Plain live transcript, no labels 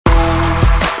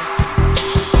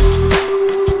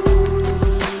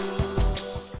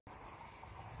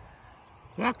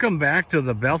Welcome back to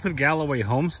the Belted Galloway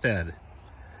Homestead.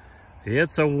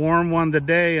 It's a warm one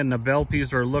today and the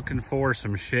belties are looking for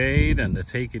some shade and to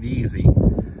take it easy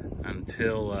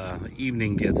until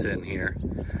evening gets in here.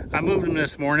 I moved them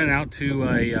this morning out to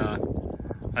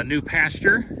a new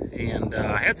pasture, and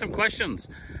I had some questions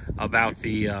about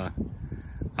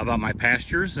my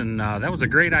pastures, and that was a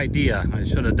great idea. I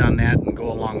should have done that and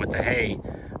go along with the hay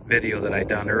video that I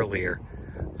done earlier,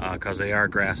 because they are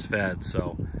grass fed.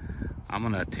 So I'm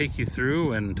gonna take you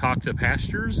through and talk to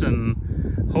pastures, and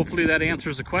hopefully that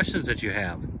answers the questions that you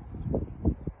have.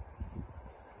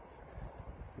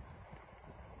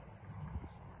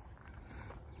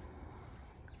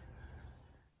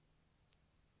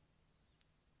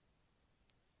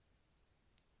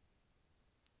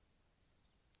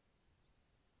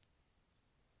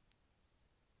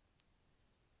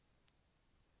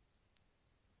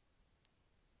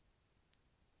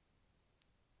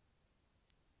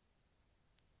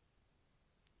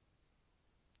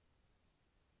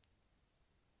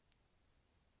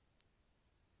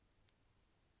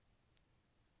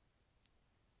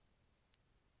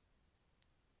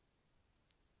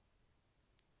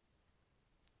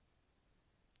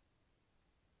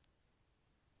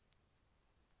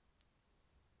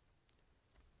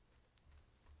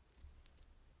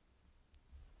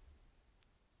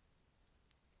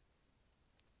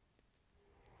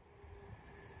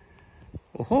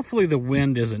 Well, hopefully the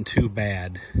wind isn't too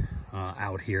bad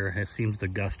out here. It seems to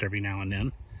gust every now and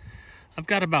then. I've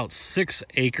got about 6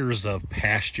 acres of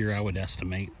pasture, I would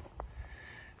estimate.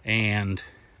 And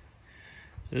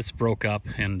it's broke up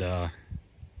into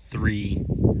 3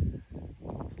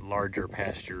 larger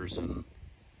pastures and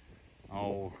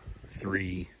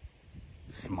 3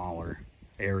 smaller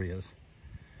areas.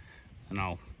 And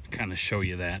I'll kind of show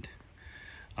you that.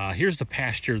 Here's the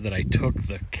pasture that I took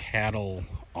the cattle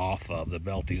off of, the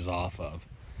belties off of.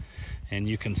 And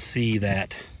you can see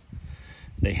that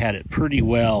they had it pretty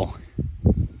well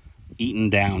eaten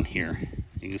down here.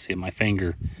 You can see my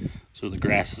finger, so the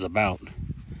grass is about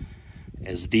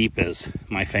as deep as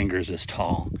my fingers is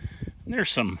tall. And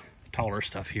there's some taller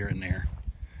stuff here and there,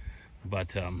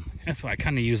 but that's why I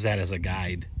kind of use that as a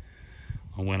guide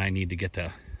on when I need to get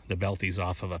the belties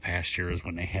off of a pasture, is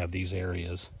when they have these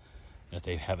areas that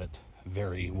they have it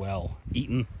very well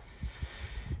eaten.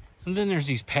 And then there's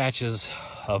these patches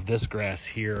of this grass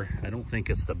here. I don't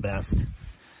think it's the best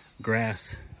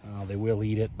grass. They will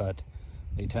eat it, but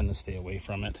they tend to stay away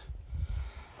from it.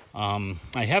 I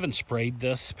haven't sprayed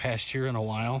this pasture in a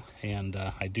while, and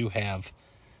I do have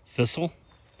thistle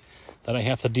that I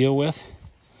have to deal with.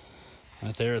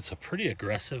 Right there, it's a pretty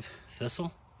aggressive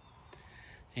thistle.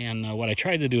 And what I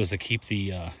tried to do is to keep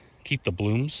the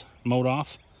blooms mowed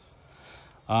off.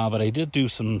 But I did do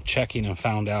some checking and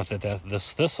found out that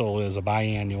this thistle is a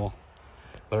biannual,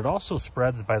 but it also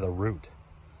spreads by the root.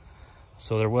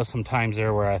 So there was some times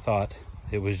there where I thought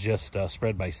it was just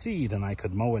spread by seed and I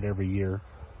could mow it every year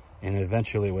and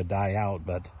eventually it would die out.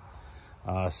 But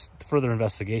further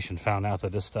investigation found out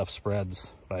that this stuff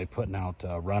spreads by putting out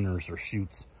runners or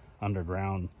shoots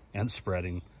underground and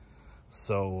spreading.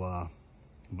 So,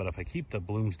 but if I keep the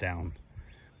blooms down,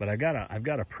 but I've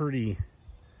got a pretty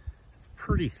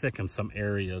thick in some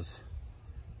areas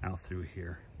out through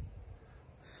here.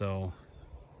 So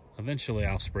eventually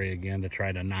I'll spray again to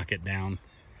try to knock it down.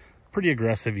 Pretty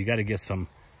aggressive. You got to get some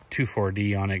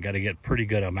 2,4-D on it. Got to get pretty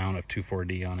good amount of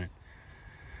 2,4-D on it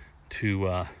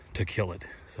to kill it.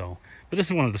 So, but this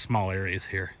is one of the small areas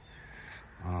here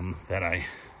that I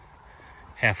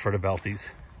have for the belties.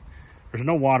 There's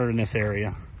no water in this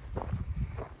area.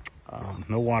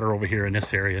 No water over here in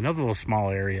this area. Another little small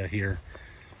area here.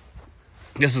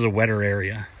 This is a wetter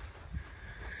area.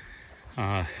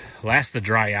 Last to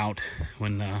dry out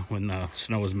when the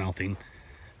snow is melting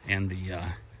and the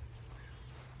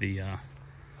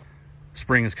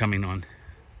spring is coming on.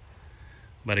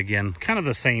 But again, kind of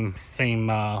the same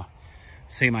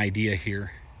idea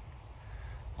here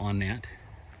on that.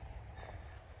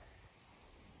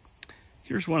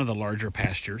 Here's one of the larger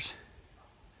pastures,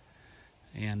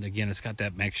 and again, it's got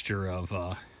that mixture of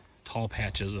tall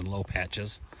patches and low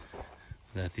patches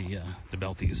that the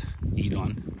belties eat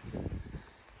on.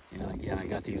 And again, I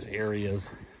got these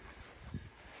areas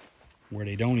where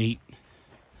they don't eat.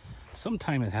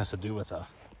 Sometimes it has to do with a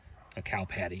cow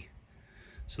patty.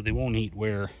 So they won't eat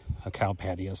where a cow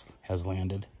patty has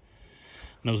landed.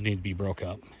 And those need to be broke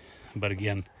up. But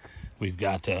again, we've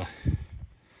got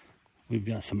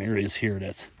some areas here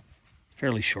that's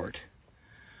fairly short.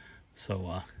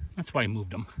 So that's why I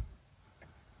moved them.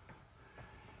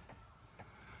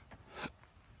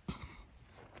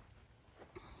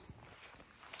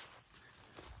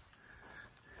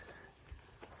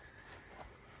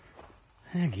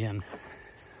 Again,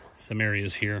 some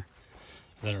areas here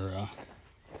that are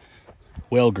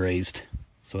well grazed,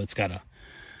 so I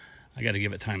gotta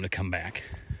give it time to come back.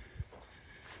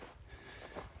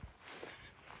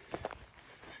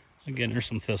 Again, there's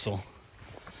some thistle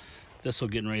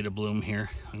getting ready to bloom here.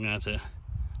 I'm gonna have to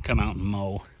come out and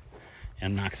mow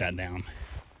and knock that down,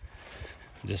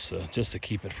 just to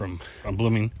keep it from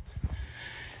blooming.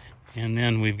 And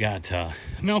then we've got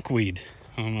milkweed.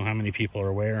 I don't know how many people are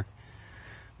aware,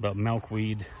 but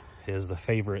milkweed is the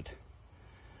favorite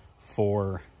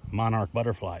for monarch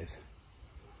butterflies.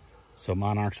 So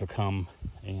monarchs will come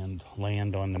and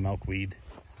land on the milkweed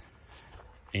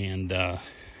and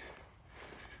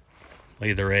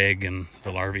lay their egg, and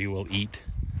the larvae will eat.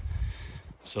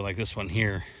 So like this one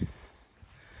here, you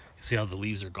see how the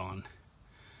leaves are gone,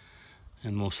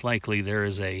 and most likely there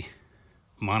is a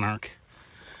monarch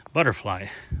butterfly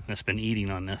that's been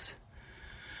eating on this.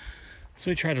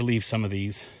 So we try to leave some of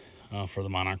these for the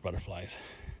monarch butterflies,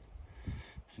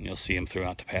 and you'll see them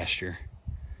throughout the pasture,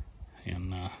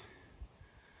 and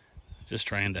just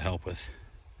trying to help with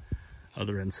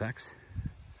other insects.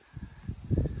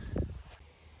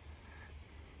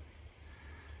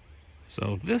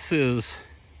 So this is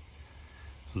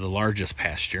the largest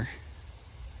pasture.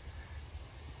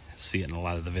 See it in a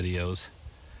lot of the videos.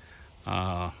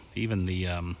 Even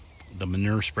the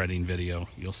manure spreading video,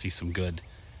 you'll see some good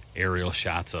aerial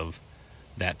shots of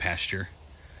that pasture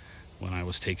when I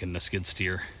was taking the skid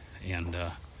steer and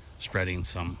spreading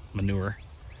some manure.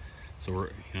 So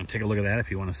take a look at that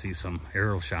if you want to see some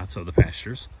aerial shots of the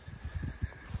pastures,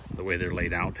 the way they're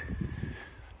laid out.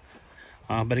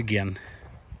 But again,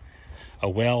 a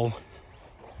well-eaten,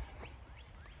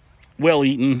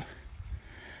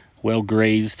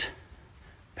 well-grazed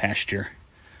pasture.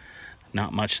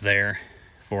 Not much there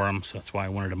for them, so that's why I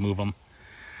wanted to move them.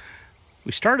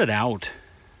 We started out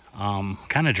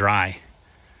kind of dry.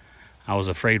 I was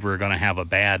afraid we were going to have a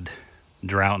bad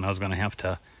drought, and I was going to have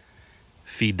to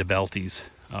feed the belties,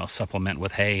 supplement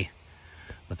with hay.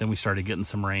 But then we started getting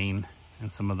some rain,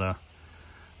 and some of the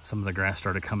grass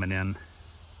started coming in,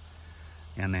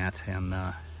 and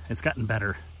it's gotten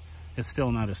better. It's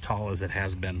still not as tall as it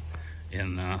has been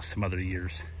in some other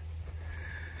years.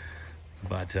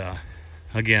 But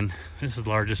again, this is the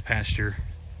largest pasture.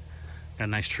 Got a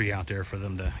nice tree out there for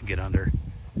them to get under,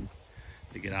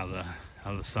 to get out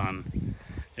of the sun.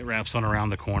 It wraps on around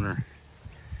the corner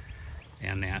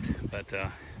and that, but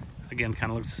again,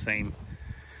 kind of looks the same.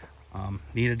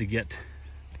 Needed to give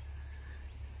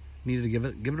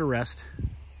it a rest,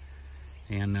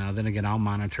 and then again, I'll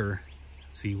monitor,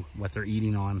 see what they're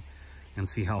eating on, and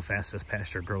see how fast this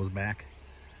pasture grows back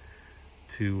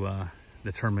to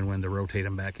determine when to rotate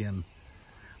them back in.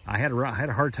 I had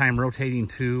a hard time rotating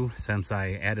too, since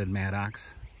I added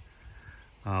Maddox,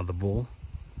 the bull,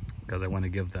 because I want to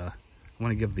give the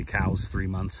cows 3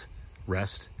 months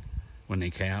rest when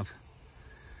they calve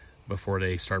before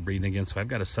they start breeding again. So I've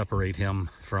got to separate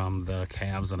him from the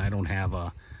calves, and I don't have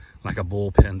like a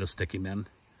bull pen to stick him in.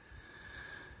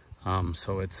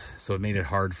 So it made it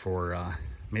hard for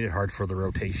the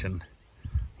rotation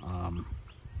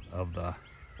of the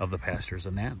pastures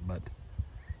and that, but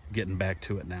getting back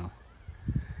to it now.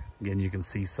 Again, you can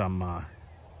see some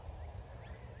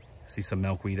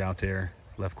milkweed out there.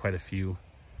 Left quite a few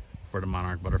for the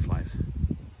monarch butterflies.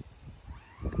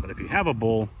 But if you have a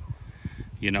bull,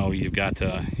 you've got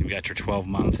your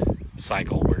 12-month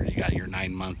cycle where you got your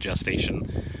 9-month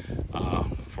gestation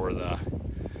for the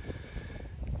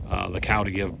cow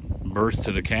to give birth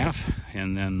to the calf,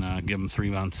 and then give them 3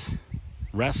 months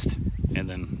rest, and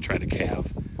then try to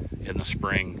calve in the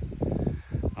spring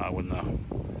when the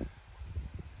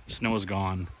snow is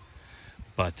gone,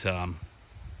 but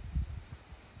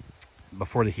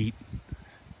before the heat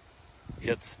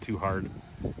hits too hard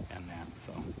and that.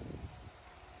 So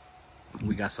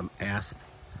we got some asp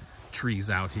trees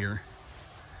out here,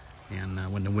 and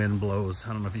when the wind blows,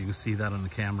 I don't know if you can see that on the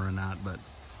camera or not, but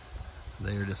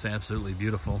they are just absolutely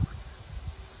beautiful.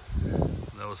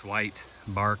 Those white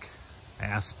bark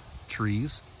asp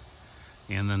trees,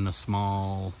 and then the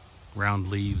small round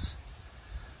leaves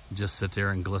just sit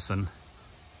there and glisten,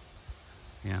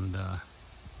 and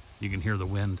you can hear the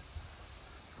wind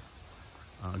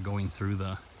going through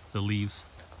the leaves.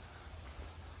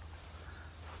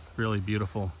 Really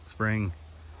beautiful spring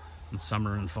and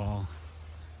summer and fall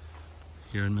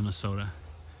here in Minnesota.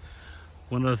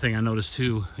 One other thing I noticed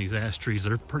too, these ash trees,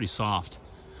 they're pretty soft,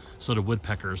 so the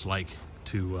woodpeckers like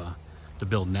to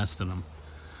build nests in them.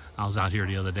 I was out here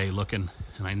the other day looking,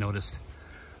 and I noticed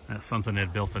that something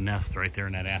had built a nest right there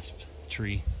in that asp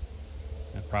tree.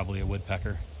 That's probably a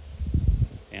woodpecker.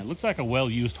 And it looks like a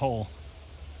well-used hole.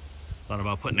 Thought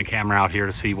about putting the camera out here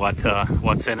to see what's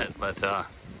in it, but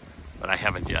I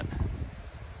haven't yet.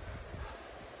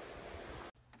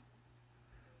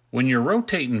 When you're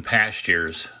rotating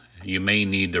pastures, you may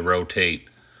need to rotate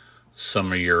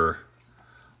some of your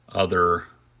other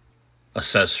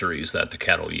accessories that the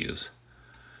cattle use.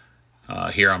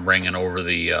 Here I'm bringing over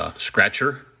the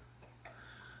scratcher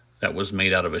that was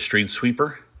made out of a street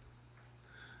sweeper,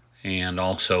 and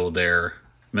also their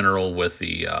mineral with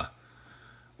the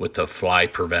fly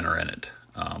preventer in it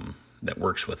that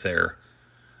works with their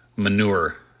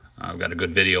manure. I've got a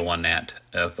good video on that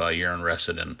if you're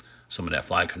interested in some of that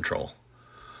fly control.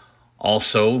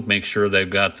 Also, make sure they've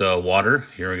got the water.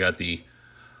 Here we got the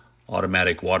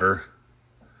automatic water,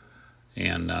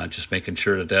 and just making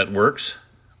sure that that works.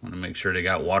 I want to make sure they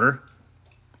got water.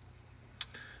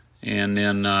 And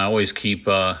then always keep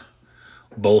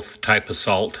both type of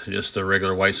salt, just the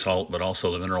regular white salt, but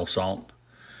also the mineral salt.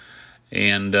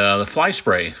 And the fly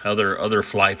spray, other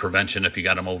fly prevention if you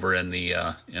got them over in the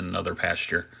in another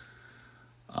pasture.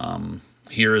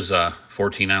 Here is a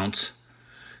 14-ounce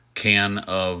can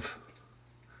of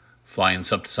fly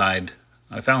insecticide.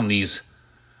 I found these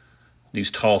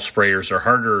tall sprayers are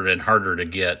harder and harder to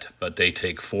get, but they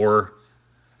take 4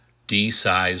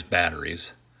 D-size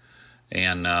batteries.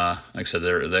 And like I said,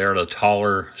 they're the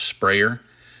taller sprayer.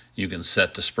 You can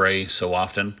set to spray so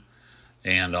often.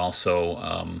 And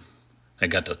also, I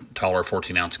got the taller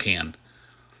 14-ounce can.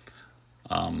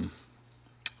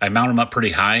 I mount them up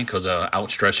pretty high because an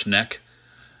outstretched neck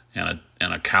and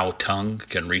a cow tongue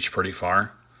can reach pretty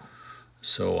far.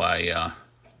 So I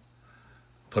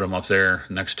put them up there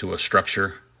next to a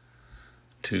structure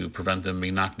to prevent them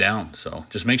being knocked down. So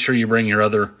just make sure you bring your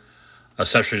other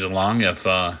accessories along if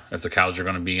the cows are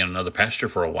going to be in another pasture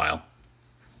for a while.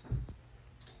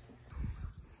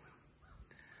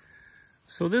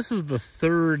 So this is the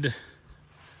third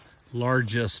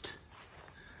largest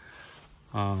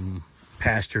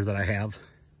pasture that I have,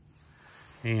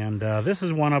 and this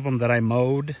is one of them that I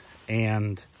mowed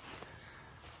and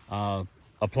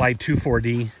applied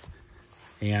 2,4-D,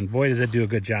 and boy does it do a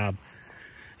good job.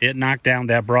 It knocked down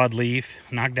that broadleaf,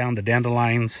 knocked down the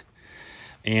dandelions,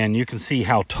 and you can see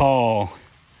how tall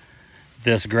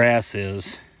this grass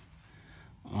is.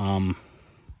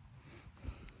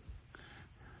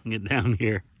 Get down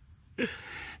here.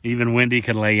 Even Wendy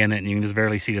can lay in it, and you can just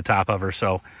barely see the top of her.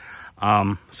 So,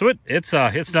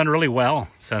 it's done really well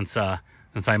since I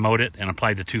mowed it and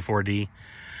applied the 2,4-D.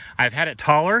 I've had it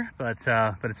taller, but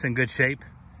it's in good shape,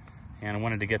 and I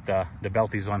wanted to get the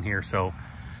belties on here so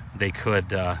they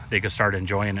could start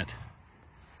enjoying it.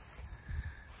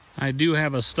 I do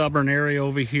have a stubborn area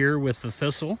over here with the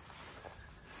thistle.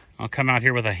 I'll come out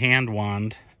here with a hand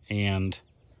wand and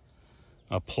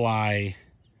apply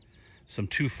some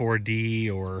 2,4-D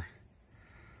or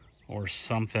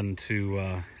something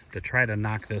to try to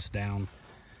knock this down.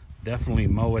 Definitely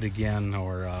mow it again,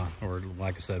 or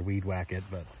like I said, weed whack it.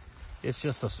 But it's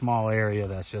just a small area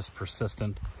that's just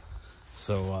persistent.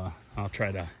 So I'll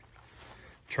try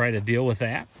to deal with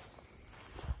that.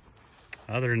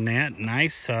 Other than that,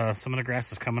 nice. Some of the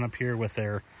grass is coming up here with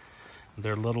their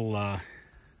little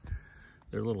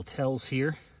tails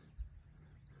here.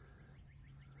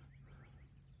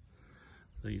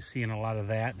 So you're seeing a lot of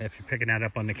that. If you're picking that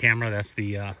up on the camera, that's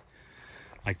the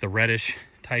like the reddish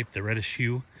type, the reddish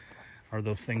hue, are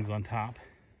those things on top.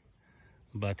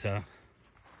 But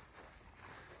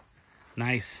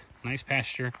nice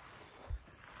pasture.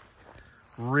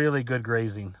 Really good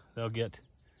grazing.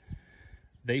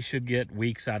 They should get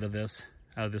weeks out of this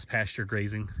pasture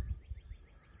grazing.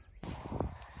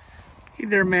 Hey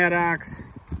there, Maddox.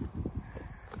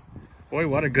 Boy,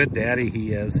 what a good daddy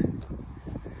he is.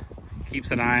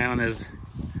 Keeps an eye on his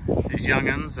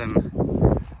young'uns and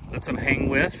lets them hang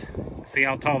with. See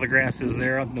how tall the grass is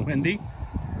there on the Wendy?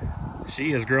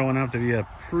 She is growing up to be a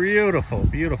beautiful,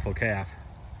 beautiful calf.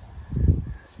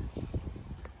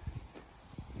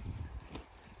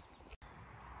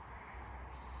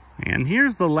 And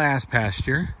here's the last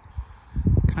pasture,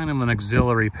 kind of an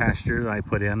auxiliary pasture that I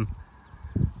put in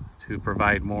to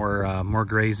provide more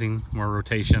grazing, more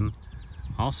rotation.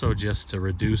 Also just to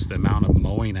reduce the amount of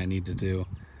mowing I need to do.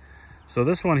 So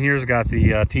this one here's got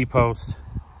the T-post.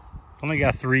 Only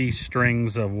got 3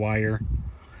 strings of wire.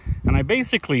 And I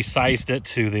basically sized it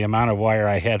to the amount of wire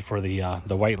I had for the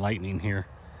white lightning here.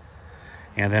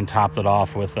 And then topped it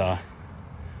off with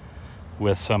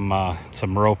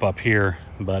some rope up here.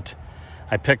 But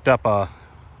I picked up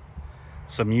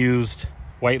some used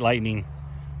white lightning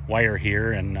wire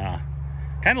here and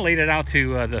kind of laid it out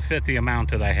to fit the amount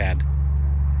that I had.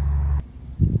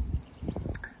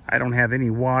 I don't have any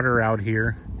water out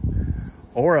here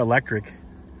or electric.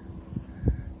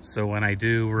 So when I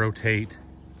do rotate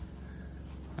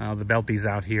the belties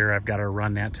out here, I've got to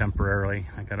run that temporarily.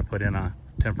 I got to put in a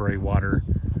temporary water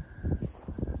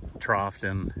trough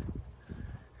and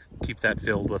keep that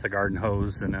filled with a garden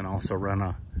hose, and then also run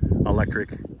a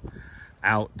electric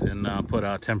out and put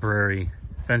a temporary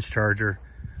fence charger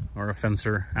or a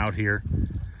fencer out here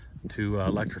to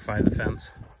electrify the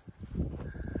fence.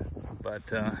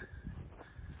 But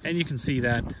and you can see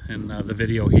that in the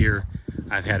video here.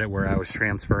 I've had it where I was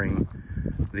transferring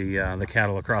the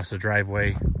cattle across the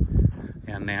driveway,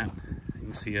 and that you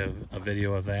can see a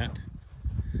video of that.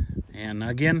 And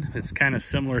again, it's kind of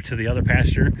similar to the other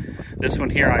pasture. This one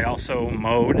here I also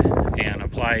mowed and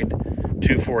applied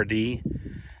 2,4-D,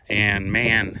 and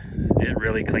man, it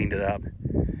really cleaned it up.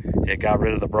 It got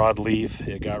rid of the broadleaf.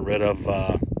 It got rid of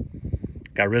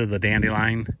the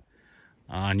dandelion.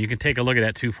 And you can take a look at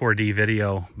that 2,4-D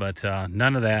video, but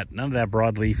none of that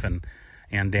broadleaf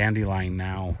and dandelion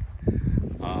now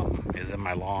is in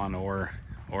my lawn or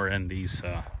in these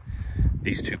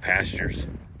two pastures.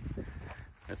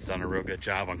 It's done a real good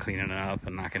job on cleaning it up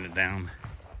and knocking it down.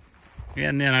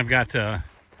 And then I've got to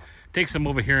take some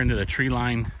over here into the tree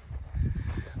line.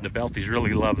 The belties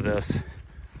really love this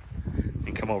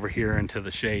and come over here into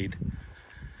the shade.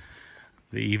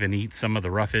 They even eat some of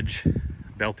the roughage.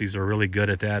 Belties are really good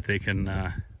at that. They can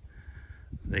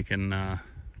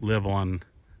live on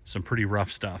some pretty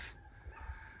rough stuff.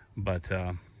 But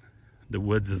the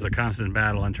woods is a constant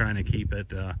battle. I'm trying to keep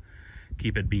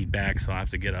it beat back, so I have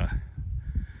to get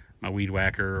my weed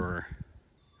whacker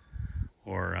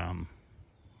or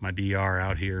my DR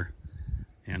out here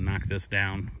and knock this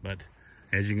down. But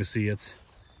as you can see, it's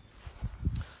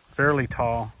fairly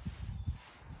tall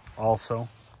also,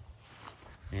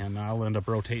 and I'll end up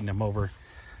rotating them over.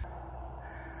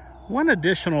 One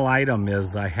additional item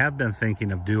is I have been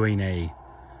thinking of doing a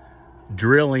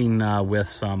drilling with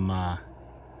some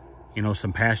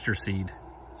some pasture seed.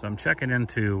 So I'm checking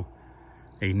into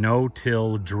a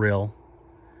no-till drill.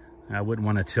 I wouldn't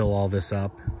want to till all this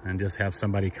up and just have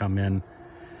somebody come in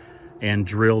and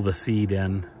drill the seed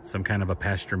in some kind of a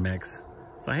pasture mix.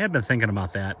 So I have been thinking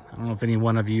about that. I don't know if any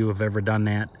one of you have ever done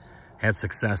that, had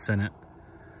success in it.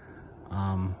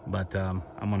 But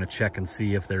I'm going to check and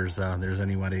see if there's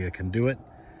anybody that can do it.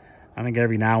 I think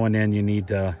every now and then you need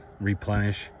to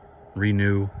replenish,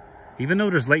 renew, even though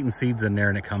there's latent seeds in there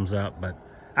and it comes up. But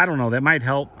I don't know, that might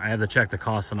help. I have to check the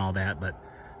costs and all that, but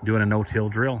doing a no-till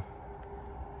drill.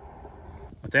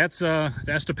 But that's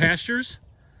the pastures,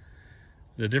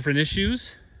 the different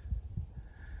issues,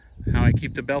 how I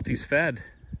keep the belties fed.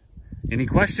 Any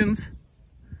questions?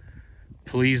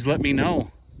 Please let me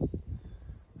know.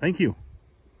 Thank you.